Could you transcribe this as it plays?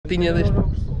maltinha deste...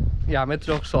 mete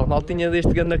jogos só, maltinha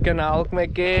deste ganda canal, como é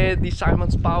que é? Diz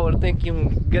Simon's Power, tem aqui um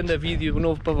ganda vídeo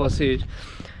novo para vocês.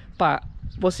 Pá,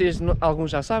 vocês,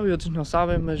 alguns já sabem, outros não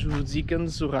sabem, mas o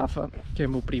Zicans, o Rafa, que é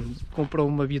meu primo, comprou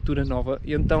uma viatura nova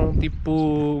e então,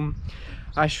 tipo,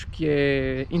 acho que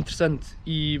é interessante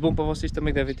e bom para vocês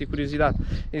também, devem ter curiosidade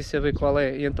em saber qual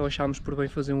é, e então achámos por bem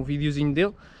fazer um videozinho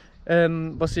dele.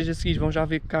 Vocês a seguir vão já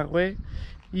ver que carro é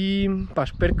e pá,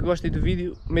 espero que gostem do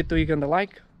vídeo, metam aí ganda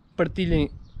like, partilhem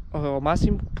ao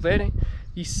máximo que puderem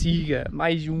e siga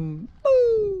mais um.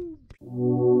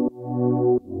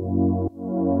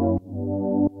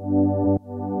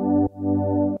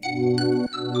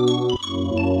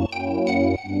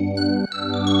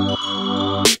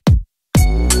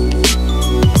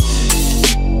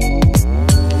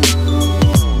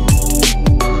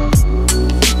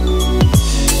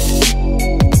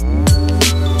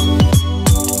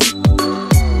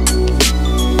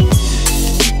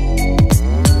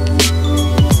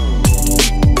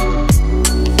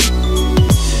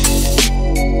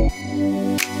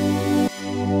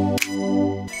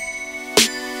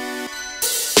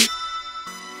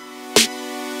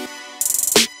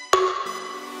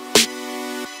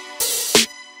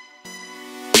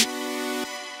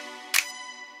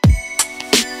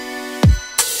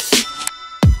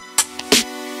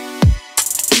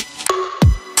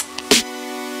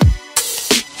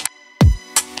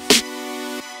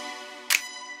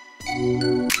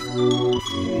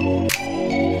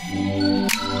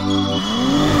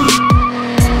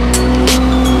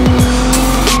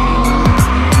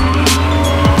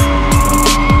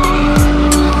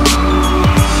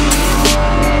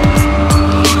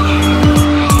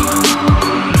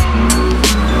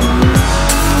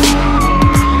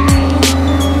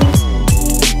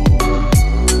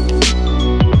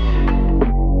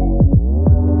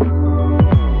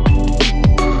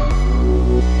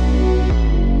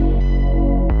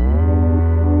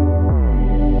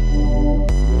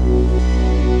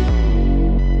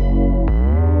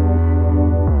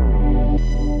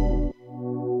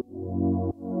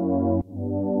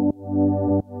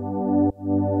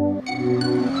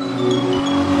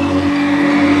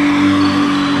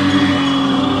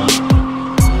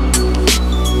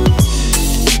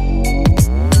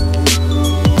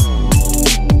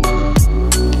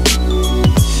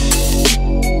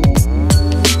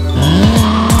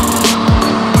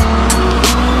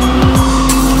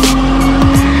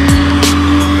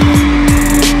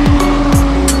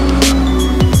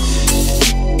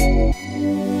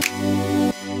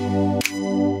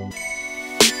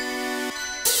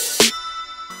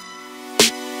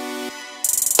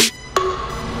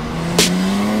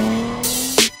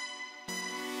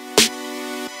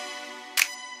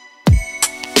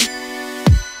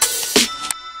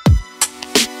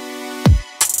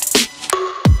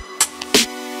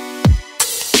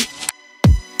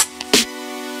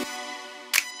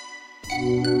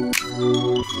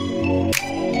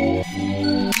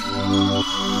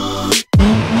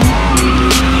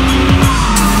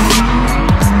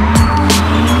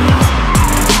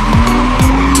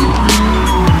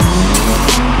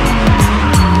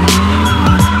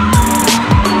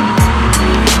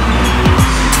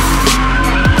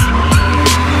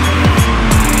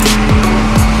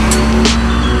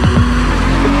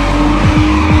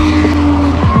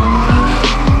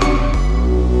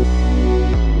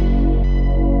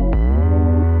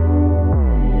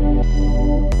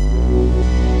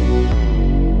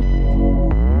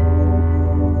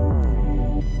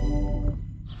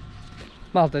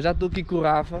 Malta, já estou aqui com o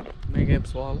Rafa. Como é que é,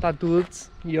 pessoal? Está tudo.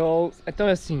 E eu... Então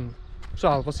é assim,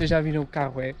 pessoal, vocês já viram o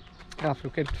carro é. Rafa,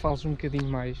 eu quero que tu fales um bocadinho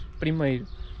mais. Primeiro,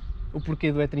 o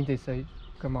porquê do E36,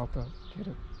 que a malta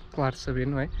quer, claro, saber,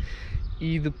 não é?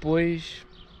 E depois,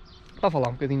 para falar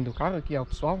um bocadinho do carro aqui ao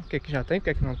pessoal, o que é que já tem, o que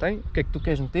é que não tem, o que é que tu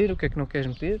queres meter, o que é que não queres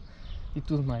meter e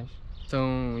tudo mais.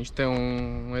 Então, isto é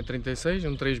um E36,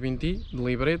 um 320i de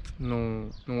librete,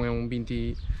 não é um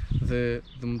 20i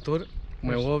de motor,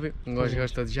 como é óbvio, um gajo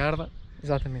gosta de jarda.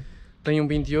 Exatamente. Tem um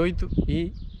 28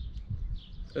 e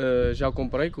já o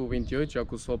comprei com o 28, já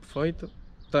com o swap feito.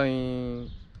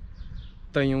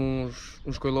 Tem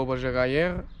uns coilovers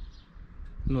HR,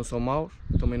 não são maus,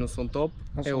 também não são top,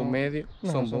 não é são... o médio,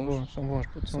 não, são bons.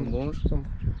 São bons.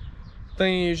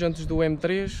 Tem jantes do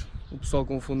M3, o pessoal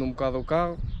confunde um bocado o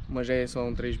carro, mas é só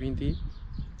um 320i.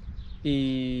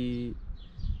 E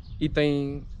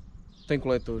tem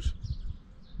coletores.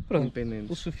 Pronto,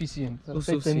 o suficiente, a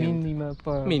receita mínima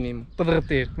para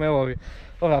derreter, como é óbvio.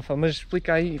 Oh, Rafa, mas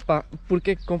explica aí, pá,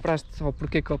 porque é que compraste, ou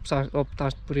porque é que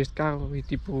optaste por este carro e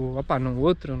tipo, opá, não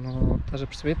outro, não estás a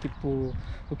perceber, tipo,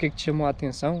 o que é que te chamou a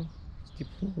atenção?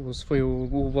 tipo, se foi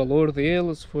o valor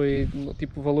dele, se foi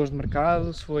tipo o valor de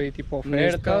mercado, se foi tipo a oferta.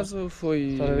 Neste caso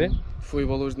foi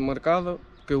valores de mercado,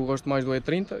 porque eu gosto mais do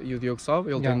E30 e o Diogo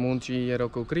sabe, ele tem montes e era o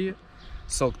que eu queria,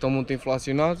 só que estão muito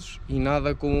inflacionados e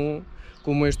nada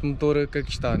como este motor que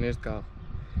aqui está neste carro.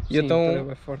 E sim, então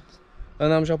é forte.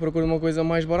 Andámos à procura de uma coisa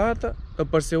mais barata,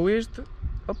 apareceu este,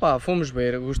 opá, fomos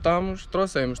ver, gostámos,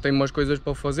 trouxemos, tem umas coisas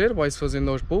para fazer, vai-se fazendo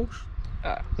aos poucos.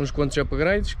 Uns quantos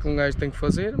upgrades que um gajo tem que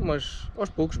fazer, mas aos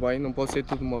poucos vai, não pode ser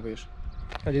tudo de uma vez.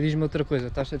 Olha, diz-me outra coisa,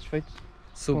 estás satisfeito?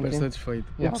 Super satisfeito.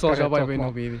 O pessoal já vai ver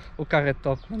no vídeo. O carro é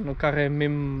top, mano. O carro é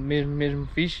mesmo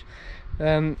fixe.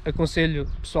 Aconselho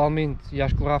pessoalmente, e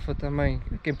acho que o Rafa também,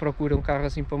 quem procura um carro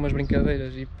assim para umas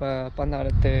brincadeiras e para andar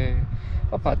até,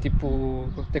 tipo,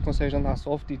 até consegues andar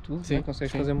soft e tudo, sim, né?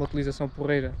 Consegues fazer uma utilização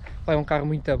porreira, é um carro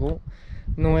muito bom.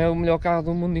 Não é o melhor carro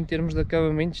do mundo em termos de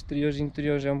acabamento, exteriores e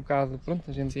interiores é um bocado, pronto,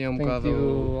 a gente tem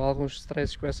tido alguns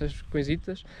stresses com essas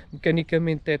coisitas,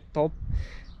 mecanicamente é top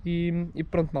e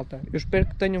pronto, malta, eu espero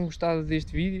que tenham gostado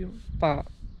deste vídeo, pá,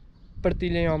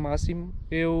 partilhem ao máximo,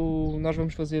 nós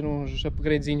vamos fazer uns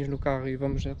upgradezinhos no carro e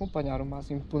vamos acompanhar o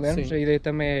máximo que pudermos, sim. A ideia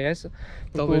também é essa.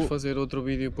 Talvez fazer outro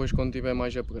vídeo depois quando tiver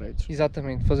mais upgrades.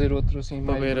 Exatamente, fazer outro assim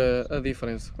para ver a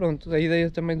diferença. Pronto, a ideia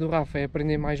também do Rafa é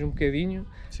aprender mais um bocadinho.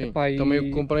 Sim, epá, também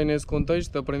eu comprei nesse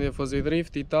contexto de aprender a fazer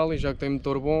drift e tal, e já que tem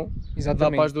motor bom,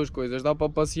 dá para as duas coisas, dá para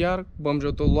passear, vamos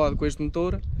a todo lado com este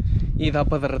motor, e dá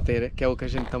para derreter, que é o que a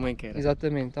gente também quer.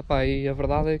 Exatamente, e a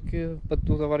verdade é que para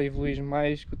tudo agora evoluir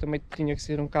mais, que eu também tinha que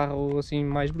ser um carro assim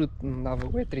mais bruto, não dava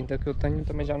o E30 que eu tenho,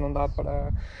 também já não dá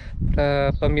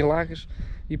para milagres,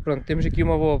 e pronto, temos aqui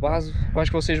uma boa base. Eu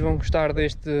acho que vocês vão gostar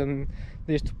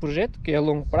deste projeto, que é a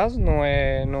longo prazo, não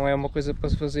é uma coisa para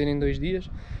se fazer em 2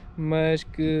 dias, mas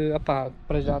que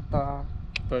para já está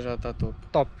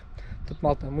top. Portanto,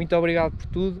 malta, muito obrigado por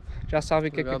tudo, já sabem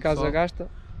o que é que a casa gasta.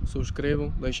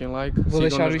 Subscrevam, deixem like,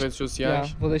 sigam nas redes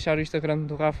sociais. Vou deixar o Instagram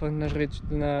do Rafa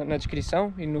na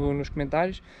descrição e nos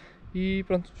comentários. E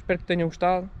pronto, espero que tenham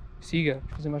gostado. Siga,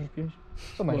 fazer mais uns piões.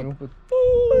 Só mais um, puto.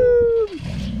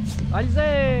 Olha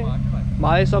Zé!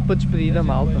 Mas é só para despedir da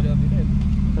malta.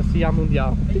 Assim à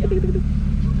mundial.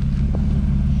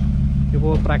 Eu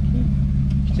vou para aqui.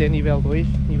 Isto é nível 2,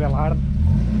 nível hard.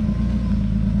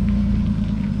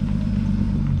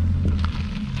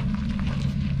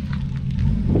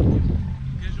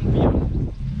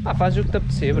 Faz o que te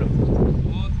apetecer, bro.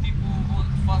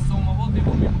 Faça uma volta e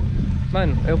vou mesmo.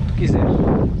 Mano, é o que tu quiseres.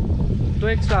 Tu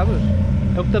é que sabes.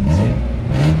 É o que te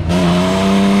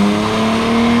apetecer.